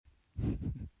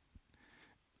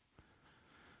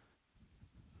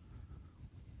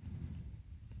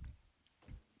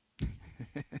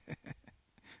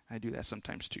I do that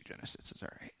sometimes too, Genesis. It's all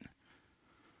right.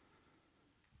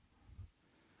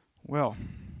 Well,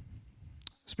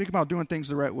 speak about doing things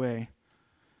the right way.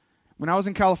 When I was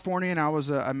in California and I was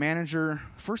a manager,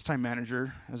 first-time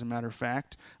manager, as a matter of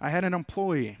fact, I had an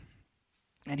employee,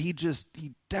 and he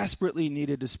desperately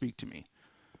needed to speak to me.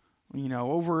 You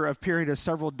know, over a period of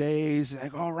several days,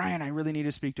 like, oh, Ryan, I really need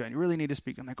to speak to you. I really need to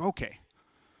speak. I'm like, okay,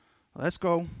 let's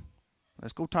go.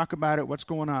 Let's go talk about it. What's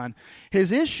going on?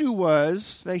 His issue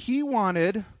was that he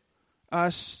wanted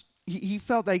us, he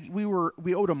felt like we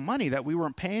owed him money, that we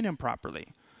weren't paying him properly.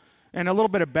 And a little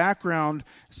bit of background,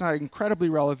 it's not incredibly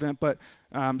relevant, but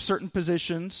certain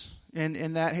positions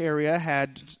in that area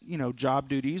had, job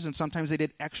duties, and sometimes they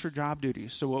did extra job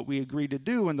duties. So what we agreed to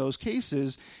do in those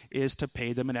cases is to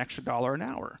pay them an extra $1 an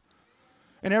hour.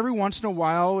 And every once in a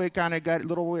while, it kind of got a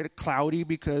little bit cloudy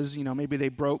because, maybe they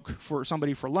broke for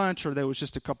somebody for lunch, or there was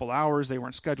just a couple hours they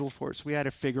weren't scheduled for it. So we had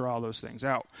to figure all those things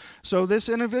out. So this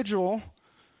individual,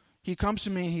 he comes to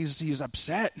me, he's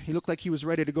upset. He looked like he was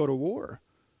ready to go to war.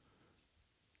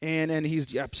 And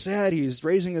he's upset, he's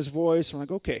raising his voice. I'm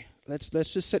like, okay, let's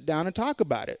just sit down and talk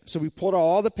about it. So we pulled out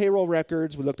all the payroll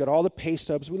records, we looked at all the pay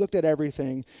stubs, we looked at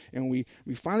everything, and we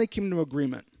finally came to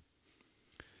agreement.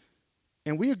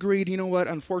 And we agreed, you know what,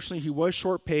 unfortunately he was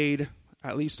short paid,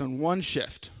 at least on one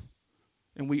shift.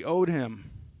 And we owed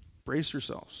him, brace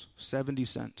yourselves, 70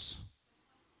 cents.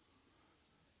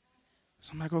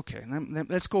 So I'm like, okay,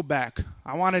 let's go back.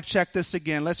 I want to check this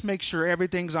again. Let's make sure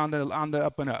everything's on the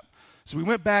up and up. So we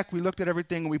went back, we looked at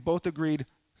everything, and we both agreed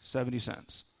 70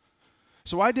 cents.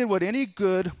 So I did what any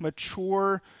good,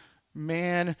 mature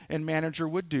man and manager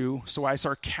would do. So I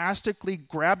sarcastically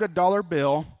grabbed a $1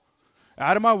 bill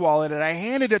out of my wallet, and I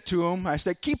handed it to him. I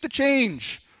said, keep the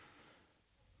change.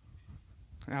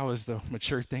 That was the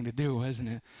mature thing to do, wasn't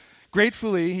it?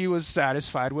 Gratefully, he was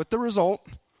satisfied with the result,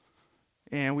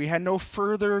 and we had no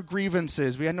further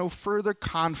grievances. We had no further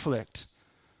conflict.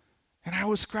 And I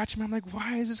was scratching my, I'm like,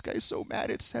 why is this guy so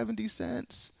mad at 70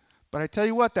 cents? But I tell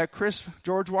you what, that crisp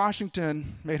George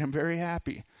Washington made him very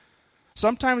happy.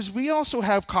 Sometimes we also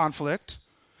have conflict,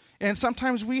 and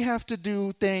sometimes we have to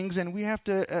do things and we have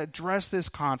to address this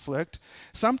conflict.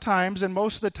 Sometimes, and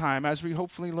most of the time, as we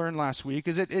hopefully learned last week,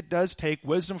 is it does take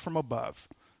wisdom from above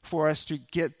for us to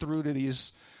get through to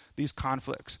these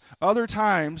conflicts. Other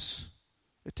times,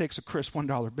 it takes a crisp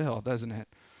 $1 bill, doesn't it?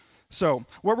 So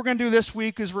what we're going to do this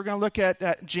week is we're going to look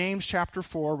at James chapter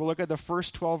 4. We'll look at the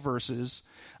first 12 verses.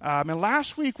 And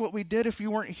last week what we did, if you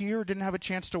weren't here, didn't have a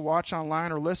chance to watch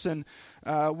online or listen,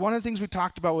 one of the things we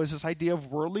talked about was this idea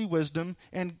of worldly wisdom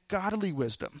and godly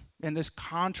wisdom and this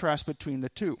contrast between the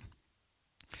two.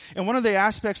 And one of the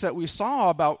aspects that we saw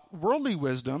about worldly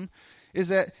wisdom is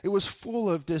that it was full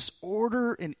of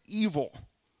disorder and evil.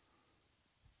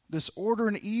 Disorder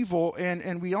and evil.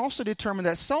 And we also determined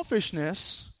that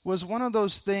selfishness was one of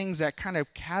those things that kind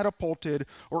of catapulted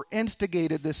or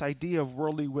instigated this idea of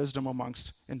worldly wisdom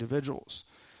amongst individuals.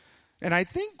 And I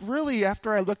think really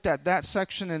after I looked at that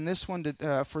section and this one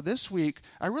for this week,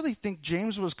 I really think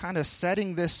James was kind of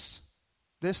setting this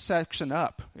section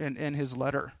up in his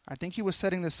letter. I think he was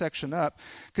setting this section up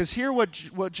because here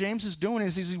what James is doing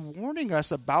is he's warning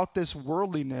us about this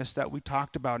worldliness that we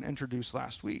talked about and introduced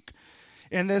last week.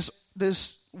 And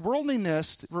this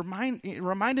worldliness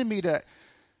reminded me that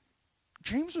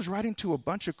James was writing to a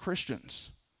bunch of Christians.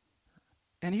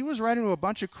 And he was writing to a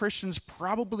bunch of Christians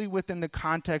probably within the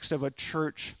context of a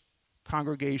church,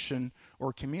 congregation,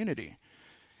 or community.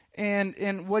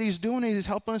 And what he's doing is he's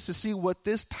helping us to see what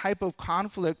this type of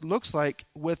conflict looks like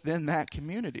within that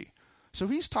community. So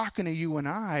he's talking to you and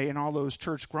I and all those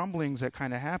church grumblings that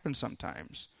kind of happen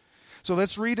sometimes. So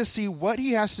let's read to see what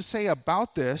he has to say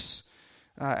about this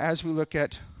as we look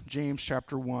at James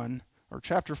chapter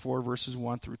 4, verses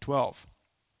 1 through 12.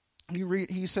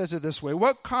 He says it this way: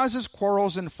 what causes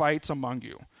quarrels and fights among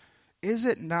you? Is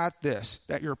it not this,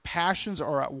 that your passions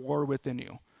are at war within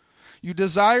you? You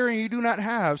desire and you do not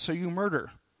have, so you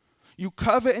murder. You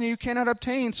covet and you cannot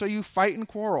obtain, so you fight and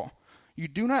quarrel. You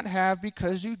do not have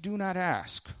because you do not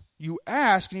ask. You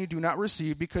ask and you do not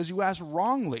receive because you ask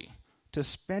wrongly to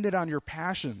spend it on your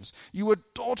passions. You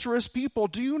adulterous people,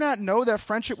 do you not know that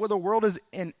friendship with the world is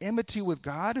an enmity with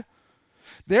God?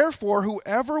 Therefore,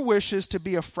 whoever wishes to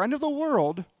be a friend of the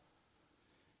world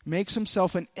makes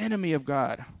himself an enemy of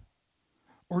God.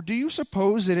 Or do you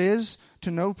suppose it is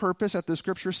to no purpose that the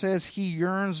scripture says he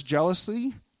yearns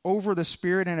jealously over the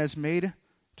Spirit and has made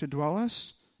to dwell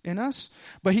in us?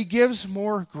 But he gives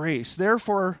more grace.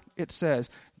 Therefore, it says,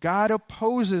 God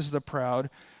opposes the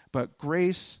proud, but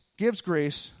gives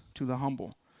grace to the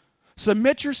humble.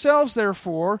 Submit yourselves,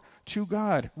 therefore, to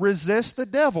God. Resist the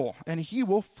devil, and he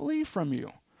will flee from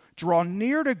you. Draw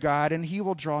near to God, and he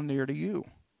will draw near to you.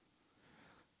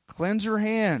 Cleanse your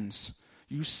hands,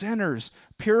 you sinners.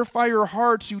 Purify your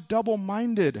hearts, you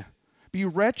double-minded. Be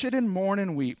wretched and mourn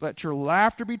and weep. Let your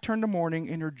laughter be turned to mourning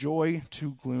and your joy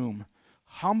to gloom.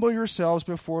 Humble yourselves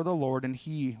before the Lord, and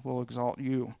he will exalt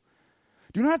you.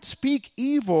 Do not speak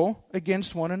evil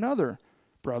against one another,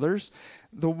 brothers.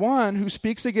 The one who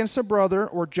speaks against a brother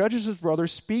or judges his brother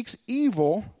speaks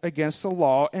evil against the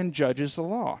law and judges the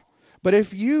law. But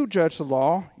if you judge the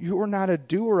law, you are not a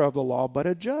doer of the law, but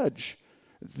a judge.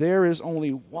 There is only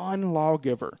one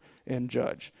lawgiver and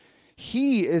judge.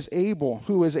 He is able,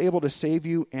 who is able to save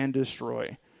you and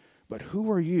destroy. But who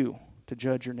are you to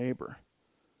judge your neighbor?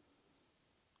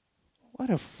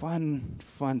 What a fun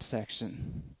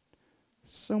section.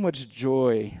 So much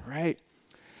joy, right?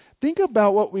 Think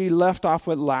about what we left off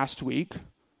with last week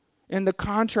and the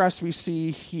contrast we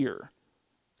see here.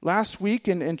 Last week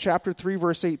in chapter 3,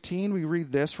 verse 18, we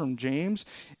read this from James,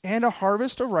 "And a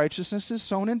harvest of righteousness is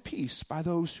sown in peace by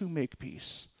those who make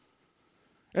peace."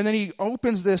 And then he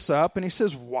opens this up and he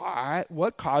says, "Why?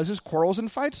 What causes quarrels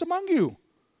and fights among you?"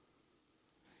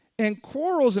 And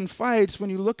quarrels and fights, when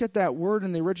you look at that word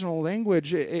in the original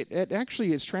language, it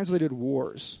actually is translated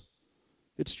wars.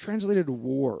 It's translated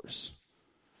wars.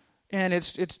 And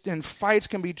and fights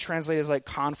can be translated as like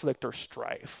conflict or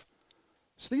strife.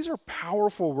 So these are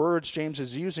powerful words James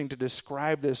is using to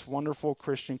describe this wonderful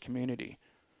Christian community.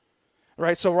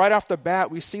 Right? So right off the bat,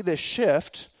 we see this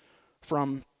shift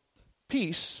from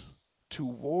peace to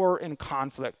war and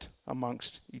conflict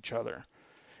amongst each other.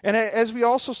 And as we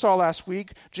also saw last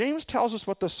week, James tells us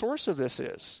what the source of this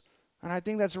is. And I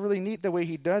think that's really neat the way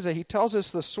he does it. He tells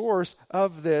us the source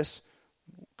of this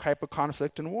type of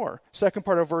conflict and war. Second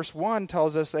part of verse 1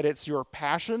 tells us that it's your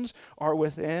passions are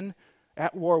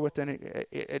at war within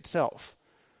itself.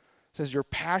 It says your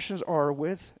passions are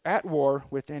at war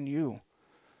within you.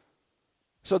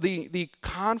 So the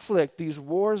conflict, these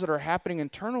wars that are happening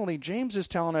internally, James is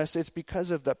telling us it's because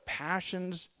of the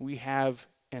passions we have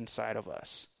inside of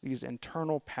us, these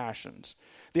internal passions.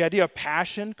 The idea of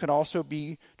passion could also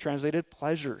be translated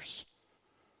pleasures.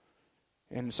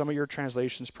 And some of your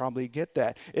translations probably get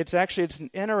that. It's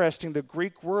interesting, the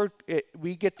Greek word,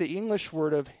 we get the English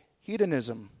word of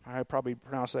hedonism. I probably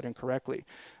pronounced that incorrectly.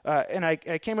 And I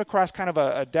came across kind of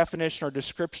a definition or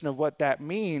description of what that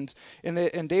means.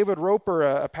 And David Roper,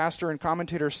 a pastor and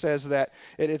commentator, says that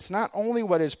it's not only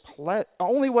what is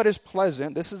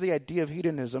pleasant. This is the idea of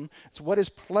hedonism. It's what is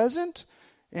pleasant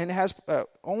and has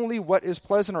only what is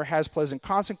pleasant or has pleasant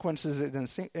consequences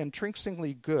is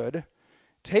intrinsically good.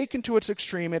 Taken to its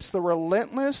extreme, it's the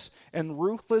relentless and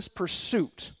ruthless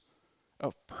pursuit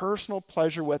of personal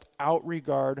pleasure without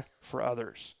regard for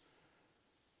others.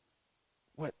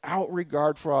 Without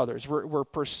regard for others. We're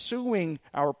pursuing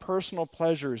our personal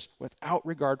pleasures without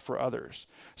regard for others.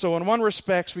 So in one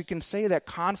respect, we can say that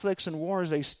conflicts and wars,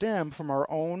 they stem from our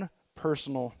own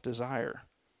personal desire.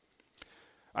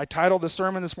 I titled the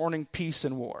sermon this morning, Peace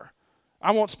and War.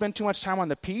 I won't spend too much time on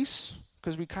the peace,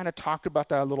 because we kind of talked about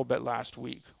that a little bit last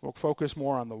week. We'll focus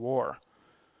more on the war.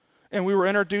 And we were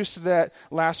introduced to that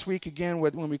last week again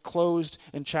when we closed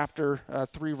in chapter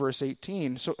 3, verse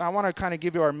 18. So I want to kind of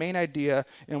give you our main idea,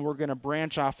 and we're going to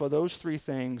branch off of those three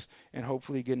things and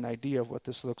hopefully get an idea of what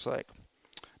this looks like.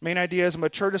 Main idea is a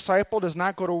mature disciple does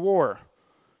not go to war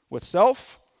with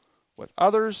self, with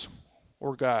others,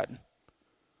 or God.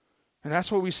 And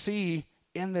that's what we see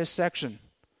in this section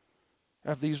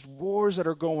of these wars that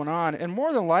are going on. And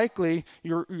more than likely,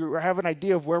 you have an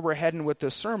idea of where we're heading with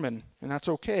this sermon, and that's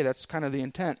okay. That's kind of the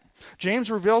intent. James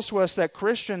reveals to us that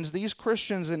these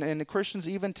Christians and Christians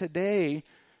even today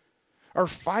are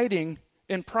fighting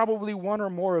in probably one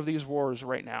or more of these wars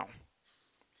right now.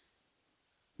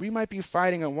 We might be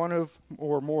fighting in one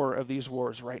or more of these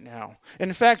wars right now. And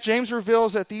in fact, James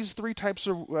reveals that these three types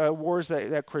of wars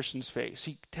that Christians face.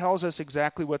 He tells us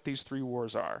exactly what these three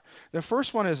wars are. The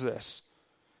first one is this.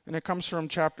 And it comes from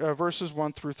verses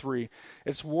 1 through 3.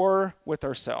 It's war with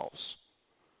ourselves.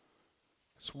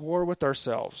 It's war with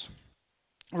ourselves.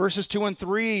 Verses 2 and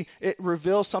 3, it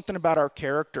reveals something about our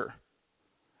character.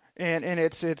 And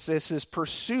it's this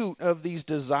pursuit of these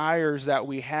desires that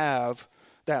we have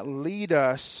that lead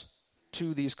us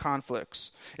to these conflicts.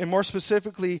 And more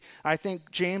specifically, I think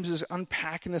James is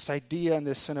unpacking this idea and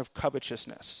this sin of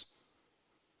covetousness.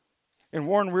 And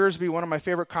Warren Wiersbe, one of my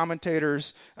favorite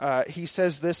commentators, he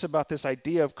says this about this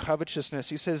idea of covetousness.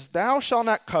 He says, "Thou shalt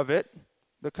not covet,"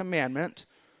 the commandment,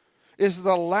 is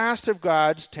the last of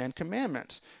God's 10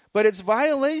 commandments. But its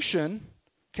violation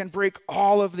can break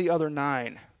all of the other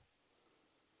 9.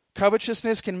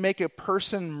 Covetousness can make a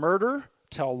person murder,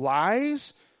 tell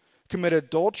lies, commit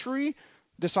adultery,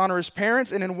 dishonor his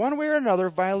parents, and in one way or another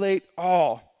violate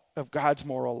all of God's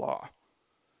moral law.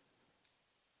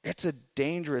 It's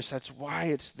that's why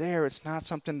it's there. It's not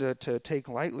something to take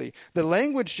lightly. The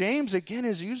language James, again,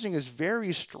 is using is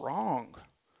very strong.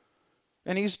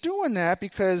 And he's doing that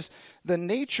because the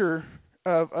nature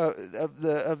of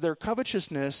their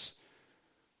covetousness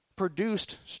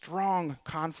produced strong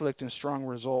conflict and strong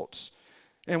results.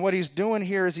 And what he's doing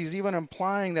here is he's even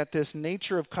implying that this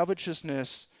nature of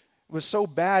covetousness was so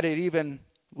bad it even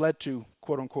led to,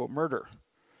 quote-unquote, murder.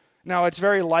 Now, it's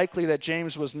very likely that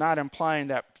James was not implying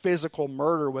that physical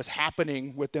murder was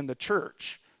happening within the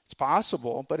church. It's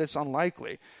possible, but it's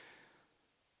unlikely.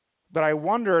 But I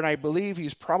wonder, and I believe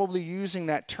he's probably using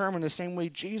that term in the same way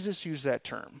Jesus used that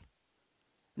term.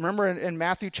 Remember in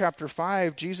Matthew chapter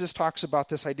 5, Jesus talks about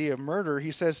this idea of murder.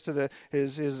 He says to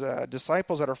his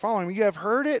disciples that are following him, "You have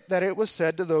heard it that it was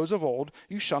said to those of old,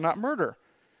 'You shall not murder.'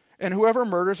 And whoever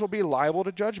murders will be liable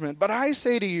to judgment. But I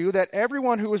say to you that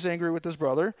everyone who is angry with his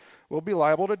brother will be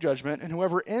liable to judgment, and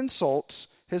whoever insults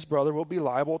his brother will be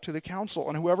liable to the council.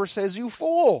 And whoever says, 'You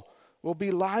fool,' will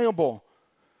be liable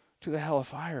to the hell of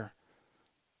fire."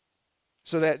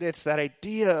 So that it's that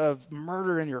idea of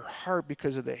murder in your heart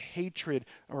because of the hatred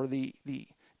or the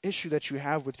issue that you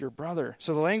have with your brother.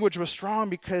 So the language was strong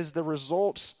because the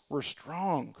results were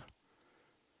strong.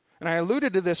 And I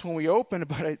alluded to this when we opened,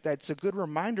 but that's a good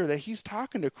reminder that he's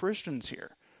talking to Christians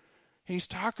here. He's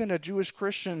talking to Jewish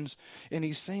Christians, and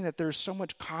he's saying that there's so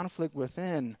much conflict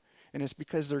within, and it's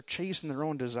because they're chasing their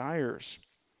own desires.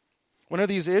 One of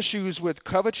these issues with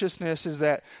covetousness is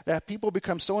that people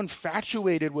become so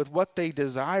infatuated with what they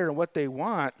desire and what they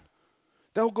want,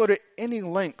 they'll go to any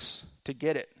lengths to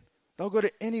get it. They'll go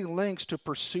to any lengths to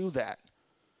pursue that.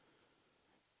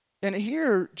 And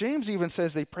here, James even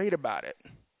says they prayed about it.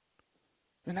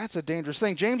 And that's a dangerous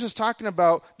thing. James is talking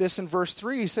about this in verse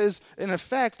 3. He says, in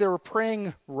effect, they were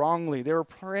praying wrongly. They were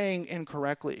praying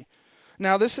incorrectly.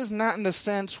 Now, this is not in the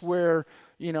sense where,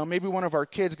 maybe one of our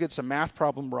kids gets a math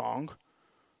problem wrong.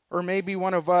 Or maybe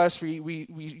one of us, we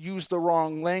use the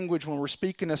wrong language when we're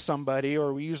speaking to somebody,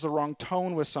 or we use the wrong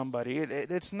tone with somebody.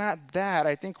 It's not that.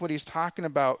 I think what he's talking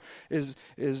about is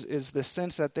the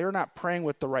sense that they're not praying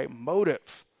with the right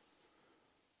motive.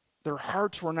 Their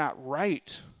hearts were not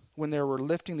right. When they were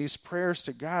lifting these prayers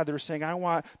to God, they were saying, "I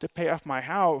want to pay off my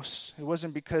house." It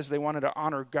wasn't because they wanted to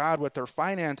honor God with their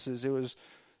finances. It was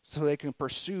so they can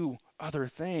pursue other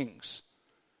things.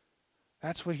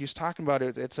 That's what he's talking about.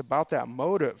 It's about that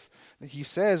motive. He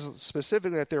says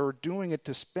specifically that they were doing it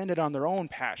to spend it on their own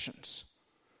passions.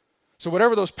 So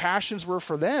whatever those passions were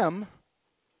for them,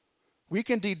 we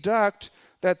can deduct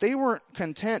that they weren't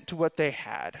content to what they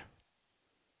had.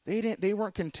 They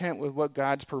weren't content with what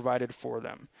God's provided for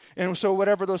them. And so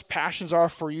whatever those passions are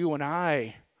for you and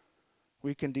I,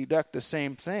 we can deduct the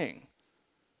same thing.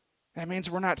 That means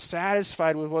we're not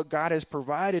satisfied with what God has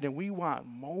provided and we want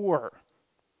more.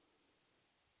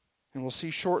 And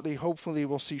hopefully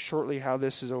we'll see shortly how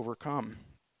this is overcome.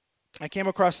 I came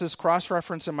across this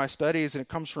cross-reference in my studies, and it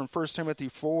comes from 1 Timothy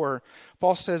 4.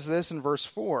 Paul says this in verse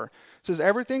 4. It says,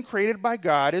 "Everything created by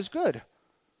God is good.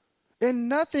 And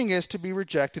nothing is to be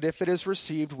rejected if it is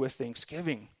received with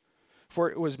thanksgiving.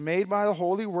 For it was made by the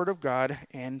holy word of God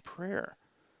and prayer."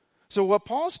 So what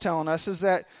Paul's telling us is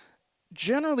that,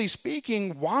 generally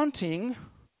speaking, wanting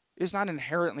is not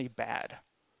inherently bad.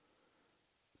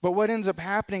 But what ends up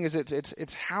happening is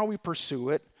it's how we pursue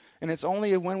it, and it's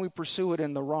only when we pursue it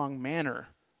in the wrong manner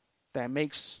that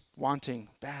makes wanting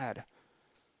bad.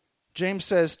 James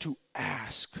says to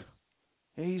ask.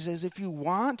 He says, if you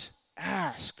want,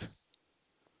 ask.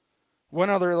 One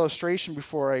other illustration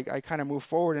before I kind of move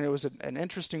forward, and it was an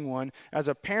interesting one. As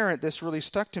a parent, this really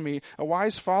stuck to me. A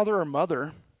wise father or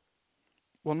mother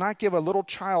will not give a little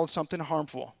child something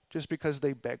harmful just because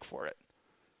they beg for it.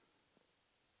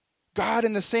 God,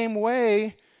 in the same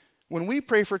way, when we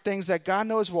pray for things that God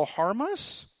knows will harm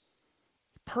us,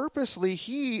 purposely,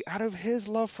 He, out of His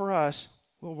love for us,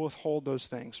 will withhold those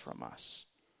things from us.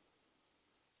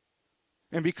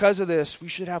 And because of this, we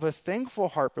should have a thankful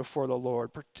heart before the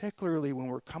Lord, particularly when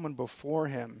we're coming before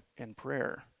Him in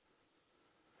prayer.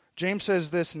 James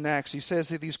says this next. He says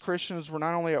that these Christians were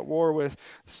not only at war with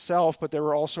self, but they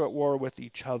were also at war with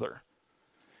each other.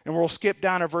 And we'll skip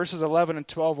down to verses 11 and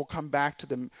 12. We'll come back to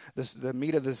the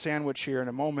meat of the sandwich here in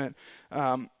a moment.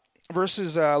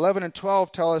 Verses 11 and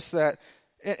 12 tell us that,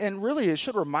 and really it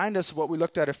should remind us of what we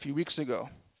looked at a few weeks ago.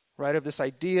 Right, of this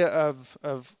idea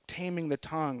of taming the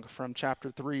tongue from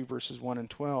chapter 3, verses 1 and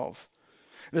 12.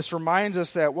 This reminds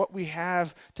us that what we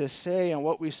have to say and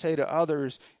what we say to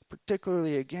others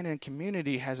particularly again in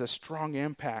community, has a strong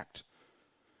impact.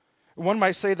 One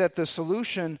might say that the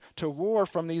solution to war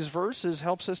from these verses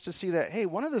helps us to see that, hey,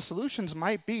 one of the solutions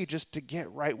might be just to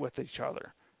get right with each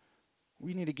other.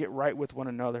 We need to get right with one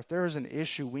another. If there is an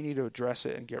issue, we need to address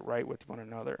it and get right with one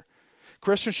another.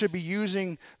 Christians should be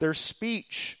using their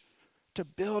speech to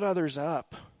build others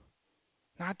up,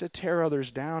 not to tear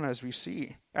others down, as we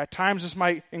see. At times, this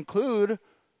might include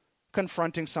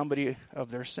confronting somebody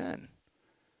of their sin.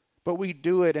 But we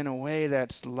do it in a way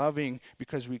that's loving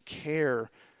because we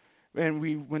care. And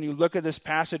when you look at this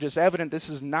passage, it's evident this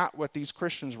is not what these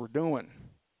Christians were doing.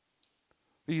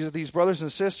 These brothers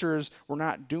and sisters were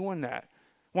not doing that.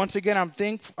 Once again,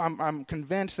 I'm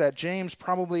convinced that James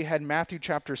probably had Matthew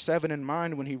chapter 7 in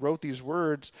mind when he wrote these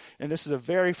words, and this is a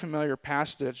very familiar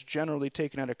passage that's generally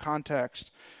taken out of context.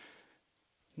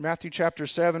 Matthew chapter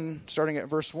 7, starting at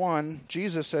verse 1,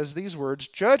 Jesus says these words,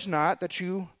 "Judge not that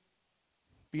you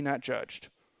be not judged."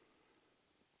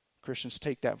 Christians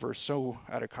take that verse so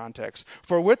out of context.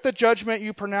 "For with the judgment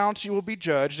you pronounce, you will be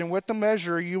judged, and with the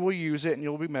measure you will use it, and it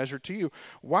will be measured to you.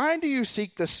 Why do you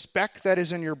seek the speck that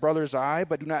is in your brother's eye,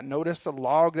 but do not notice the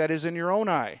log that is in your own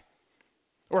eye?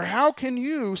 Or how can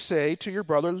you say to your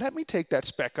brother, 'Let me take that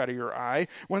speck out of your eye,'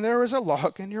 when there is a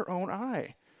log in your own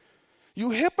eye? You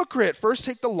hypocrite, first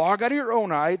take the log out of your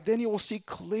own eye, then you will see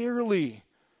clearly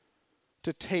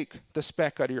to take the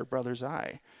speck out of your brother's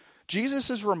eye." Jesus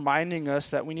is reminding us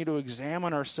that we need to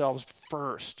examine ourselves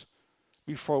first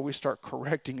before we start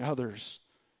correcting others.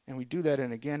 And we do that,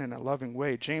 in a loving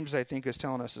way. James, I think, is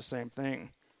telling us the same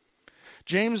thing.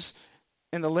 James,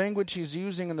 in the language he's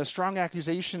using and the strong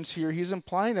accusations here, he's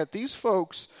implying that these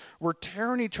folks were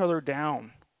tearing each other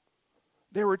down.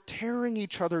 They were tearing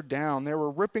each other down. They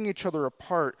were ripping each other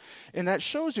apart. And that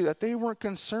shows you that they weren't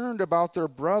concerned about their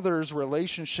brother's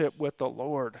relationship with the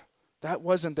Lord. That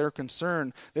wasn't their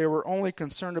concern. They were only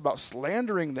concerned about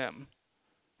slandering them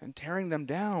and tearing them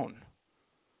down.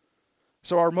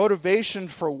 So our motivation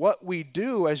for what we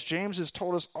do, as James has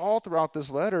told us all throughout this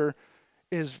letter,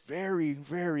 is very,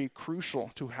 very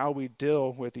crucial to how we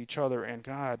deal with each other and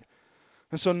God.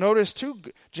 And so notice too,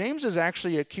 James is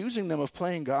actually accusing them of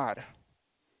playing God.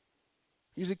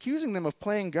 He's accusing them of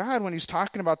playing God when he's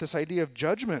talking about this idea of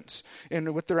judgments.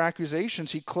 And with their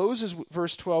accusations, he closes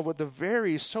verse 12 with a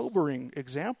very sobering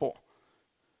example.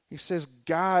 He says,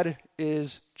 God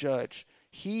is judge.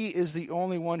 He is the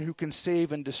only one who can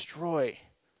save and destroy.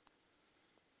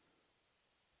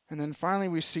 And then finally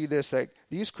we see this, that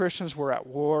these Christians were at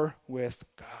war with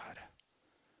God.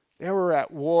 They were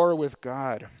at war with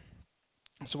God.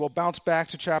 So we'll bounce back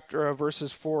to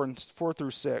verses 4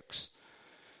 through 6.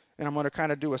 And I'm going to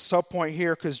kind of do a subpoint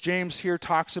here because James here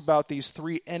talks about these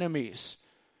three enemies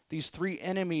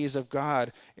of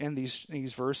God in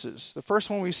these verses. The first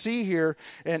one we see here,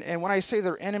 and when I say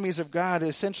they're enemies of God,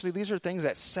 essentially these are things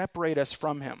that separate us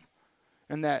from him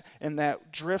and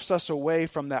that drifts us away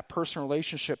from that personal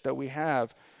relationship that we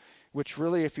have, which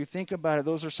really, if you think about it,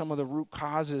 those are some of the root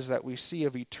causes that we see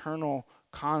of eternal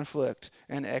conflict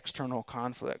and external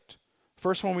conflict.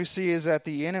 First one we see is that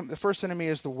the first enemy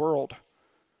is the world.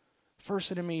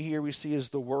 First enemy here we see is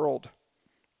the world.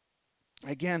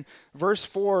 Again, verse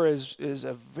 4 is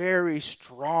a very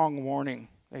strong warning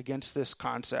against this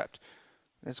concept.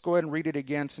 Let's go ahead and read it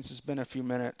again since it's been a few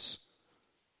minutes.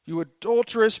 "You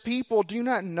adulterous people, do you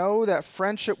not know that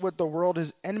friendship with the world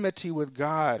is enmity with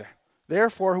God?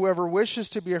 Therefore, whoever wishes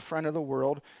to be a friend of the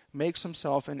world makes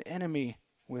himself an enemy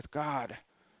with God."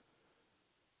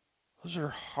 Those are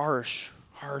harsh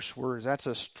words. That's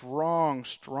a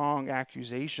strong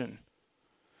accusation.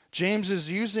 James is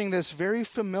using this very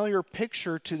familiar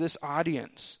picture to this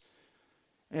audience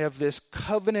of this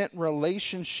covenant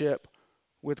relationship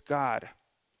with God.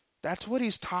 That's what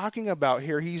he's talking about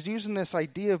here. He's using this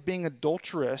idea of being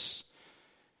adulterous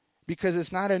because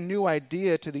it's not a new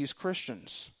idea to these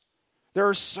Christians. There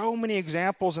are so many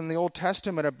examples in the Old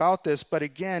Testament about this, but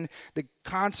again, the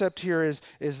concept here is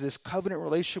this covenant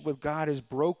relationship with God is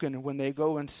broken when they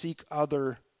go and seek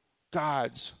other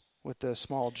gods with the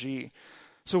small g.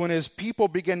 So when his people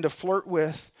begin to flirt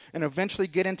with and eventually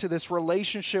get into this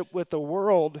relationship with the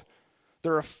world,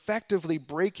 they're effectively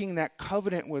breaking that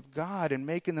covenant with God and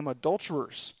making them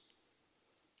adulterers.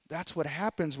 That's what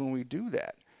happens when we do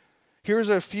that. Here's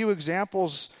a few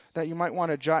examples that you might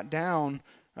want to jot down.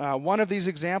 One of these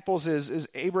examples is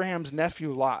Abraham's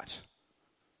nephew Lot.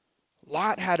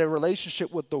 Lot had a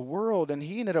relationship with the world and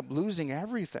he ended up losing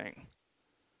everything.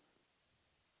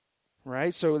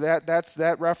 Right? So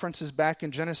that reference is back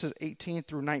in Genesis 18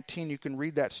 through 19. You can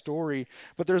read that story.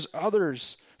 But there's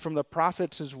others from the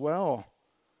prophets as well.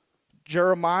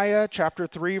 Jeremiah chapter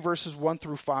 3, verses 1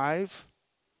 through 5.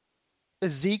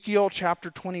 Ezekiel chapter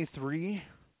 23.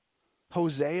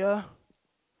 Hosea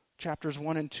chapters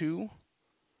 1 and 2.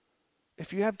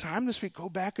 If you have time this week, go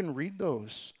back and read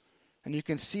those. And you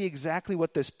can see exactly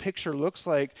what this picture looks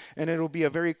like. And it'll be a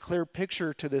very clear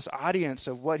picture to this audience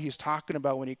of what he's talking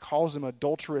about when he calls them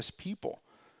adulterous people.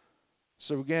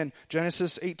 So again,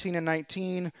 Genesis 18 and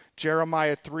 19,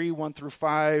 Jeremiah 3, 1 through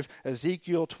 5,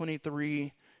 Ezekiel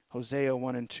 23, Hosea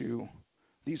 1 and 2.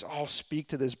 These all speak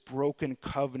to this broken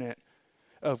covenant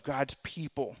of God's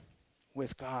people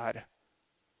with God.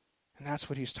 And that's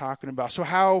what he's talking about. So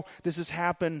how does this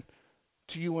happen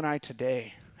to you and I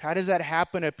today? How does that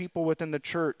happen to people within the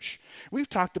church? We've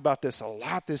talked about this a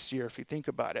lot this year, if you think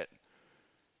about it.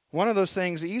 One of those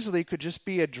things easily could just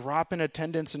be a drop in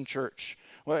attendance in church.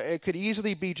 Well, it could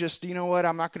easily be just, you know what,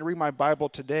 I'm not going to read my Bible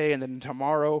today and then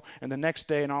tomorrow and the next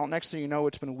day, and next thing you know,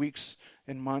 it's been weeks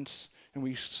and months, and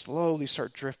we slowly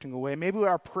start drifting away. Maybe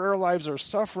our prayer lives are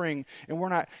suffering and we're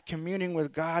not communing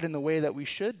with God in the way that we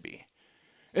should be.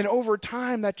 And over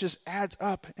time, that just adds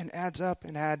up and adds up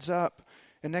and adds up.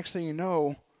 And next thing you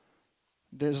know,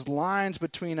 there's lines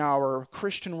between our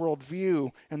Christian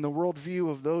worldview and the worldview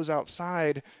of those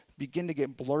outside begin to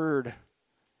get blurred.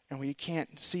 And we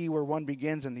can't see where one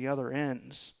begins and the other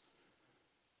ends.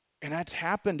 And that's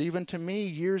happened even to me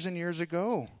years and years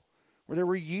ago. Where there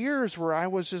were years where I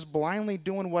was just blindly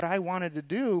doing what I wanted to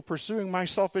do, pursuing my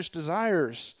selfish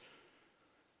desires.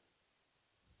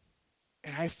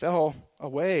 And I fell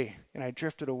away, and I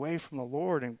drifted away from the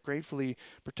Lord. And gratefully,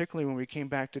 particularly when we came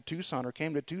back to Tucson,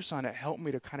 it helped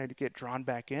me to kind of get drawn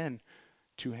back in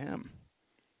to Him.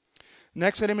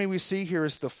 Next enemy we see here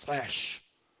is the flesh.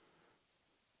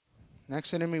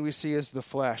 Next enemy we see is the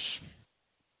flesh.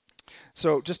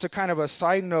 So just a kind of a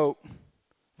side note,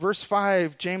 verse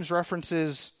 5, James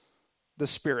references the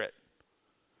Spirit.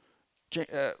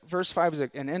 Verse 5 is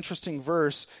an interesting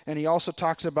verse, and he also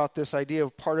talks about this idea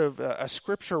of part of a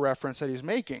scripture reference that he's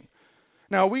making.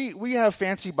 Now, we have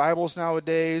fancy Bibles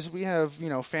nowadays. We have,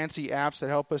 fancy apps that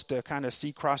help us to kind of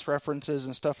see cross-references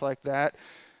and stuff like that.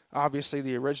 Obviously,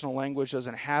 the original language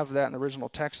doesn't have that, and the original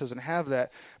text doesn't have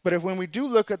that. But when we do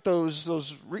look at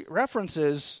those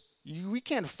references, we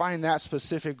can't find that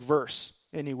specific verse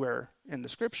anywhere in the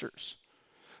Scriptures.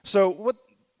 So what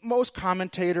most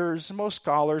commentators, most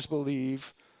scholars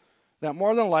believe that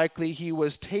more than likely he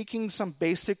was taking some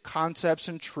basic concepts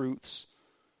and truths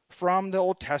from the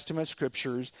Old Testament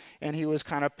Scriptures, and he was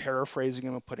kind of paraphrasing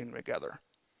them and putting them together.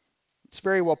 It's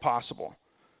very well possible.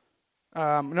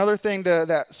 Another thing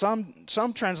that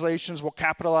some translations will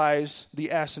capitalize the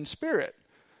S in spirit.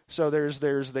 So there's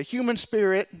the human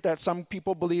spirit that some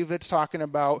people believe it's talking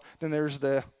about. Then there's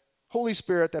the Holy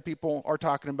Spirit that people are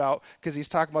talking about because he's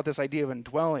talking about this idea of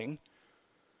indwelling.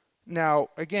 Now,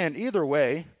 again, either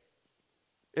way,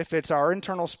 if it's our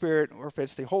internal spirit or if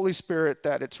it's the Holy Spirit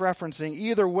that it's referencing,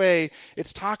 either way,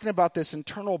 it's talking about this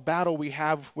internal battle we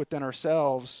have within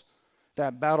ourselves,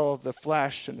 that battle of the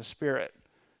flesh and the spirit.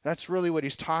 That's really what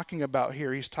he's talking about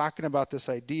here. He's talking about this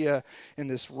idea and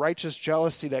this righteous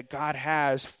jealousy that God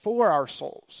has for our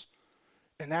souls.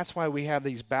 And that's why we have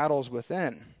these battles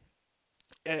within.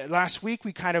 Last week,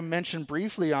 we kind of mentioned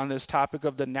briefly on this topic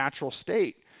of the natural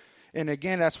state. And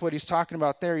again, that's what he's talking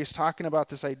about there. He's talking about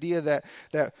this idea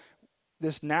that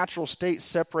this natural state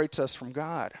separates us from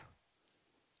God.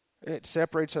 It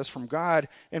separates us from God.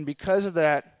 And because of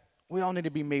that, we all need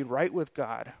to be made right with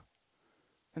God.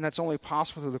 And that's only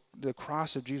possible through the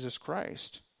cross of Jesus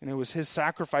Christ. And it was his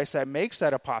sacrifice that makes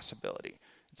that a possibility.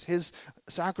 It's his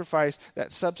sacrifice,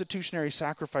 that substitutionary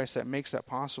sacrifice, that makes that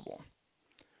possible.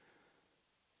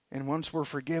 And once we're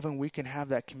forgiven, we can have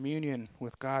that communion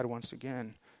with God once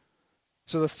again.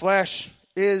 So the flesh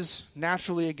is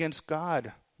naturally against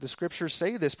God. The Scriptures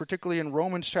say this, particularly in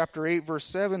Romans chapter 8, verse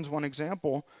 7 is one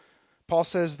example. Paul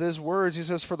says these words. He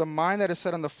says, "For the mind that is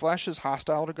set on the flesh is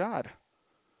hostile to God.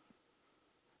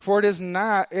 For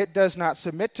it does not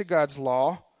submit to God's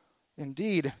law.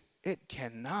 Indeed, it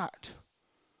cannot."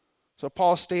 So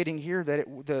Paul's stating here that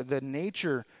the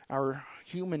nature, our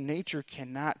human nature,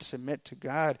 cannot submit to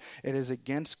God. It is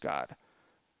against God.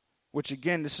 Which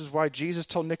again, this is why Jesus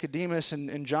told Nicodemus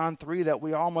in John 3 that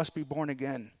we all must be born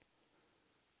again.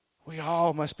 We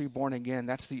all must be born again.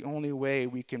 That's the only way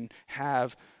we can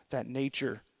have that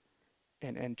nature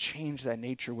and change that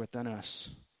nature within us.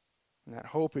 And that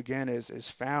hope, again, is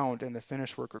found in the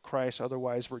finished work of Christ.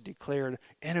 Otherwise, we're declared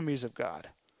enemies of God.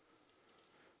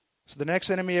 So the next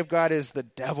enemy of God is the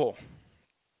devil.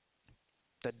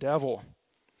 The devil.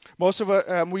 Most of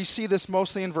it, we see this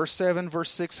mostly in verse 7.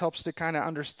 Verse 6 helps to kind of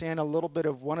understand a little bit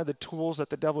of one of the tools that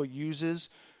the devil uses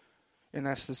and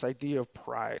that's this idea of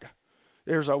pride.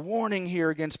 There's a warning here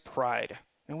against pride.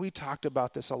 And we talked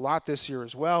about this a lot this year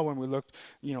as well when we looked,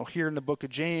 here in the book of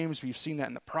James. We've seen that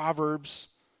in the Proverbs.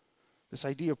 This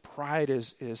idea of pride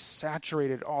is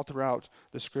saturated all throughout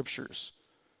the scriptures.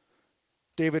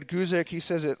 David Guzik,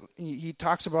 he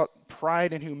talks about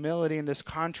pride and humility in this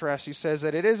contrast. He says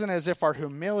that it isn't as if our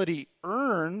humility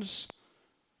earns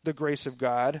the grace of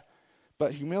God,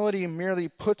 but humility merely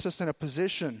puts us in a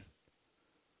position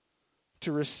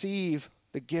to receive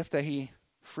the gift that he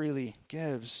freely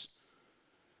gives.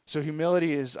 So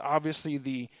humility is obviously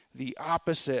the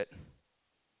opposite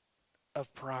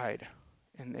of pride.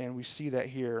 And we see that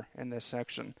here in this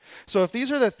section. So if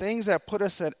these are the things that put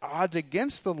us at odds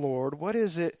against the Lord, what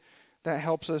is it that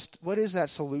helps us? What is that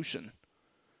solution?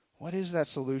 What is that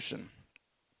solution?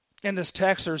 In this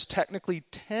text, there's technically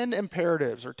 10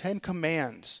 imperatives or 10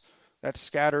 commands that's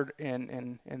scattered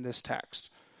in this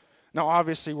text. Now,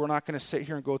 obviously, we're not going to sit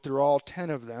here and go through all 10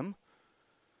 of them.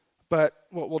 But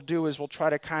what we'll do is we'll try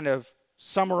to kind of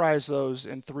summarize those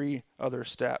in 3 other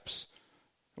steps.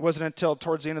 It wasn't until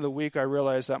towards the end of the week I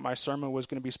realized that my sermon was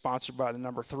going to be sponsored by the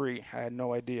number 3. I had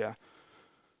no idea.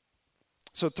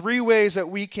 So 3 ways that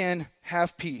we can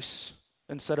have peace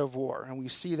instead of war. And we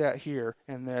see that here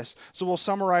in this. So we'll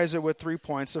summarize it with 3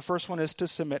 points. The first one is to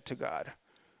submit to God.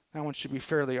 That one should be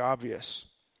fairly obvious.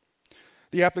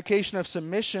 The application of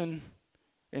submission,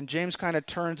 and James kind of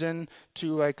turns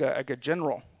into like a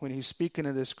general when he's speaking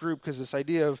to this group, because this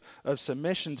idea of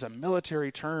submission is a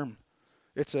military term.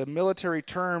 It's a military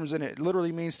term, and it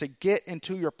literally means to get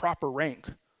into your proper rank.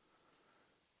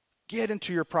 Get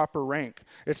into your proper rank.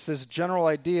 It's this general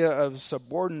idea of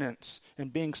subordinates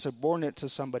and being subordinate to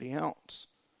somebody else.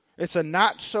 It's a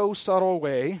not so subtle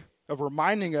way of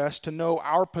reminding us to know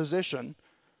our position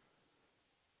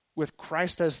with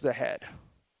Christ as the head.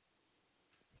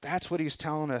 That's what he's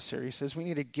telling us here. He says we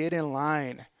need to get in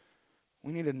line.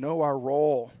 We need to know our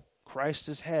role. Christ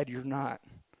is head, you're not.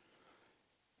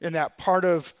 And that part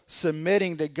of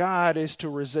submitting to God is to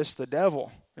resist the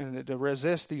devil and to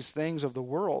resist these things of the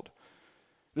world.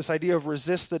 This idea of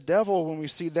resist the devil, when we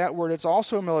see that word, it's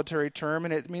also a military term,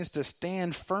 and it means to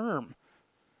stand firm.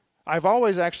 I've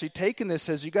always actually taken this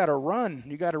as you got to run,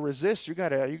 you got to resist, you got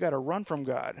to run from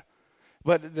God.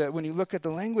 But when you look at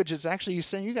the language, it's actually he's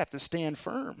saying you got to stand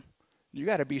firm. You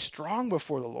got to be strong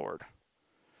before the Lord.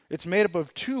 It's made up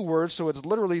of 2 words, so it's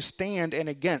literally stand and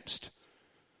against.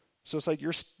 So it's like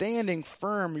you're standing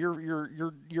firm,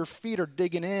 your feet are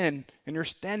digging in, and you're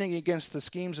standing against the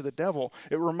schemes of the devil.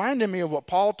 It reminded me of what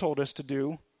Paul told us to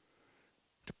do,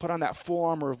 to put on that full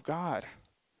armor of God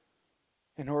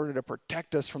in order to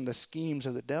protect us from the schemes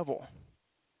of the devil.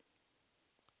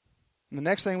 And the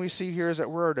next thing we see here is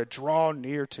that we're to draw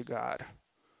near to God.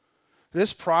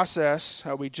 This process,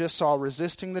 how we just saw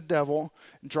resisting the devil,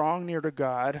 drawing near to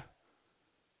God,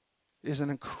 is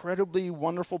an incredibly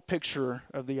wonderful picture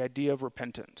of the idea of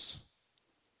repentance.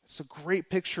 It's a great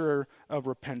picture of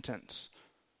repentance.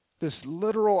 This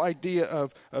literal idea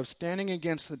of standing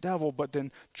against the devil, but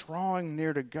then drawing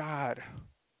near to God.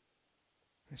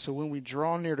 And so when we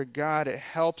draw near to God, it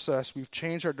helps us. We've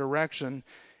changed our direction,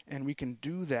 and we can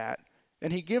do that.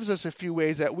 And he gives us a few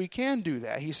ways that we can do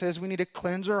that. He says we need to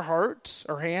cleanse our hearts,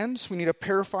 our hands. We need to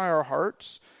purify our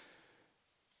hearts.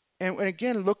 And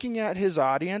again, looking at his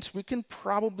audience, we can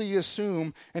probably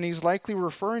assume, and he's likely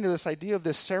referring to this idea of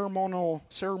this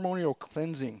ceremonial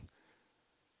cleansing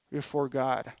before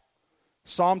God.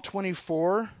 Psalm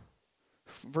 24,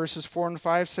 verses 4 and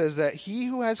 5 says that he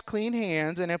who has clean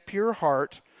hands and a pure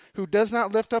heart, who does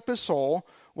not lift up his soul,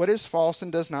 what is false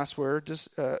and does not swear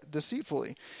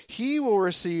deceitfully, he will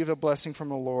receive a blessing from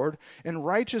the Lord and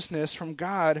righteousness from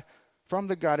God, from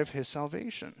the God of his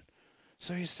salvation.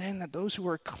 So he's saying that those who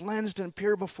are cleansed and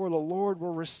pure before the Lord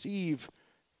will receive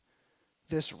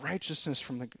this righteousness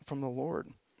from the Lord.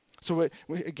 So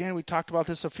we talked about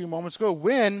this a few moments ago.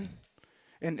 And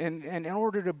in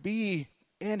order to be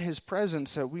in his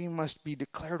presence, that we must be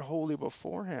declared holy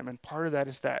before him. And part of that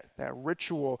is that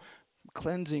ritual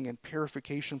cleansing and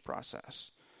purification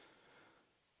process.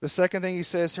 The second thing he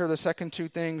says here,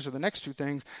 the next 2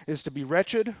 things, is to be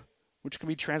wretched, which can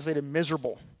be translated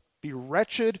miserable. Be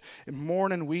wretched and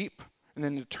mourn and weep, and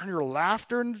then to turn your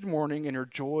laughter into mourning and your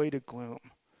joy to gloom.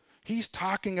 He's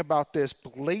talking about this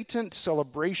blatant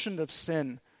celebration of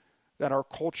sin that our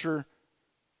culture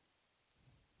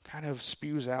kind of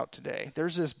spews out today.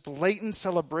 There's this blatant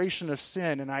celebration of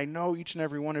sin, and I know each and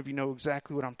every one of you know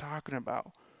exactly what I'm talking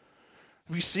about.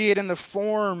 We see it in the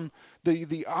form,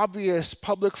 the obvious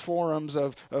public forums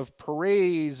of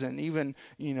parades and even,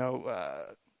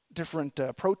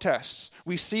 protests.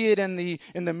 We see it in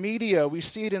the media. We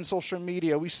see it in social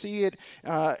media. We see it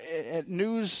at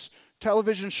news,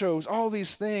 television shows, all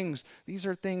these things. These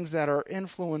are things that are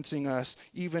influencing us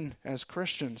even as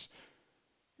Christians.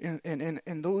 And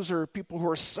those are people who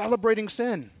are celebrating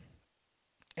sin.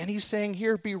 And he's saying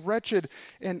here, be wretched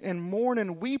and mourn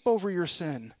and weep over your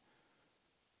sin.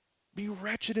 Be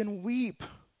wretched and weep.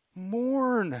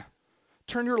 Mourn.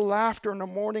 Turn your laughter into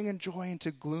mourning and joy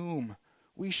into gloom.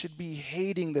 We should be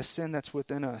hating the sin that's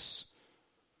within us.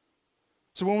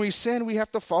 So when we sin, we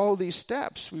have to follow these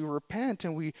steps. We repent,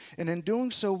 and in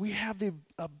doing so, we have the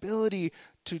ability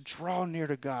to draw near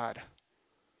to God.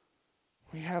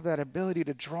 We have that ability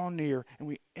to draw near, and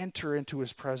we enter into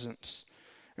his presence.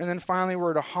 And then finally,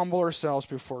 we're to humble ourselves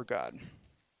before God.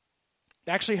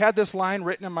 I actually had this line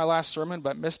written in my last sermon,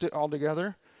 but missed it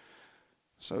altogether.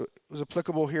 So it was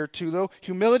applicable here too, though.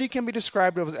 Humility can be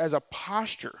described as a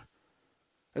posture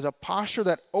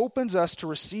that opens us to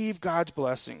receive God's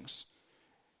blessings.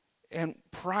 And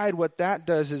pride, what that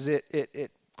does is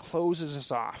it closes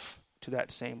us off to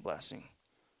that same blessing.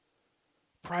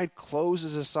 Pride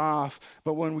closes us off,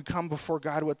 but when we come before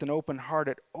God with an open heart,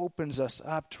 it opens us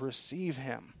up to receive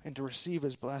him and to receive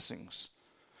his blessings.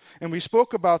 And we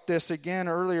spoke about this again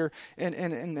earlier,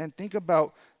 and think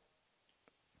about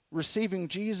receiving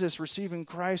Jesus, receiving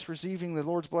Christ, receiving the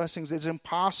Lord's blessings is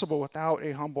impossible without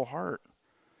a humble heart.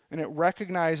 And it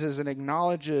recognizes and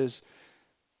acknowledges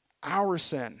our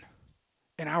sin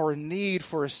and our need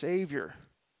for a Savior.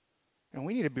 And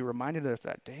we need to be reminded of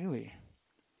that daily.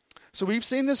 So we've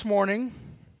seen this morning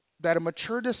that a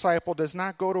mature disciple does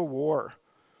not go to war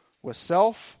with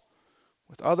self,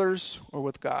 with others, or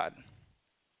with God.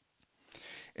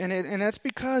 And that's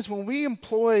because when we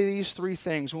employ these three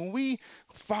things, when we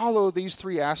follow these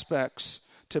three aspects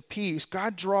to peace,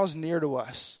 God draws near to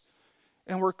us.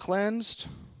 And we're cleansed,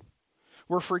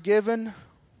 we're forgiven,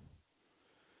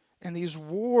 and these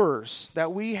wars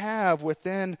that we have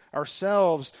within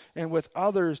ourselves and with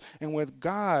others and with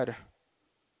God,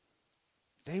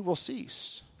 they will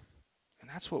cease. And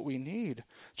that's what we need.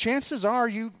 Chances are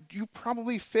you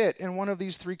probably fit in one of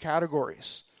these three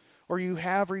categories. Or you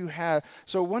have or you have.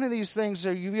 So one of these things,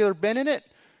 you've either been in it,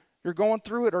 you're going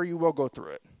through it, or you will go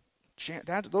through it.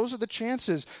 Those are the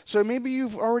chances. So maybe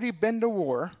you've already been to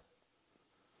war.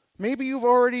 Maybe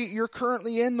you're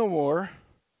currently in the war.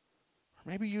 Or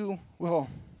maybe you will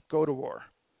go to war.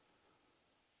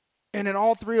 And in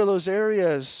all three of those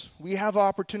areas, we have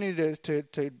opportunity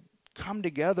to come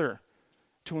together,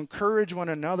 to encourage one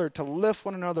another, to lift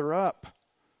one another up,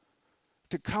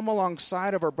 to come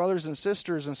alongside of our brothers and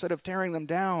sisters. Instead of tearing them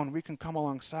down, we can come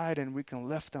alongside and we can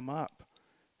lift them up.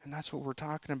 And that's what we're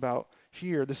talking about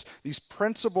here. These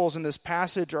principles in this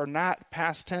passage are not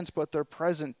past tense, but they're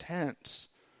present tense.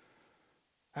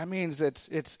 That means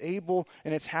it's able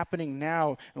and it's happening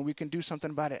now, and we can do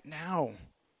something about it now.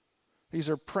 These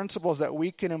are principles that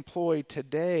we can employ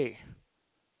today,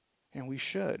 and we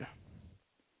should.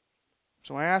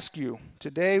 So I ask you,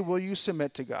 today will you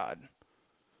submit to God?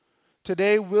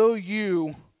 Today, will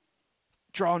you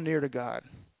draw near to God?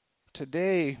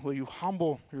 Today, will you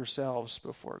humble yourselves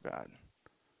before God?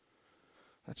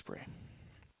 Let's pray.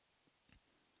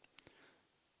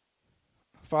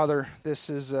 Father, this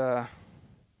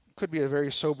could be a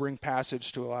very sobering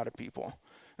passage to a lot of people.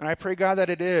 And I pray, God,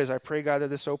 that it is. I pray, God, that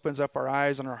this opens up our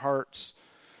eyes and our hearts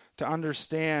to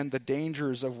understand the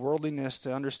dangers of worldliness,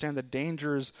 to understand the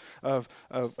dangers of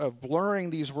blurring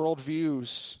these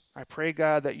worldviews. I pray,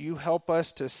 God, that you help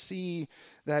us to see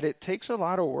that it takes a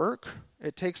lot of work.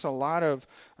 It takes a lot of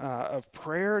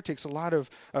prayer. It takes a lot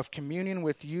of communion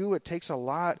with you. It takes a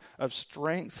lot of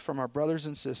strength from our brothers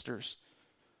and sisters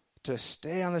to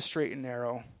stay on the straight and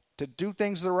narrow, to do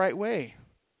things the right way.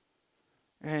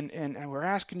 And we're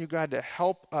asking you, God, to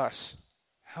help us.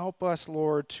 Help us,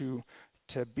 Lord, to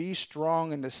be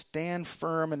strong and to stand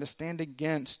firm and to stand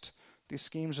against the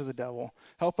schemes of the devil.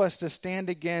 Help us to stand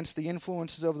against the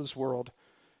influences of this world.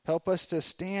 Help us to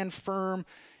stand firm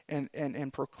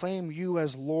and proclaim you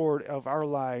as Lord of our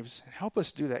lives. And help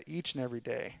us do that each and every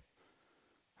day.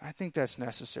 I think that's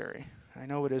necessary. I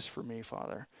know it is for me,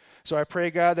 Father. So I pray,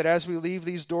 God, that as we leave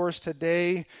these doors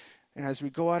today and as we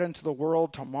go out into the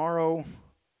world tomorrow,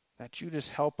 that you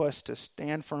just help us to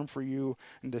stand firm for you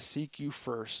and to seek you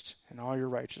first in all your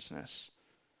righteousness.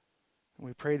 And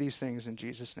we pray these things in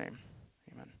Jesus' name.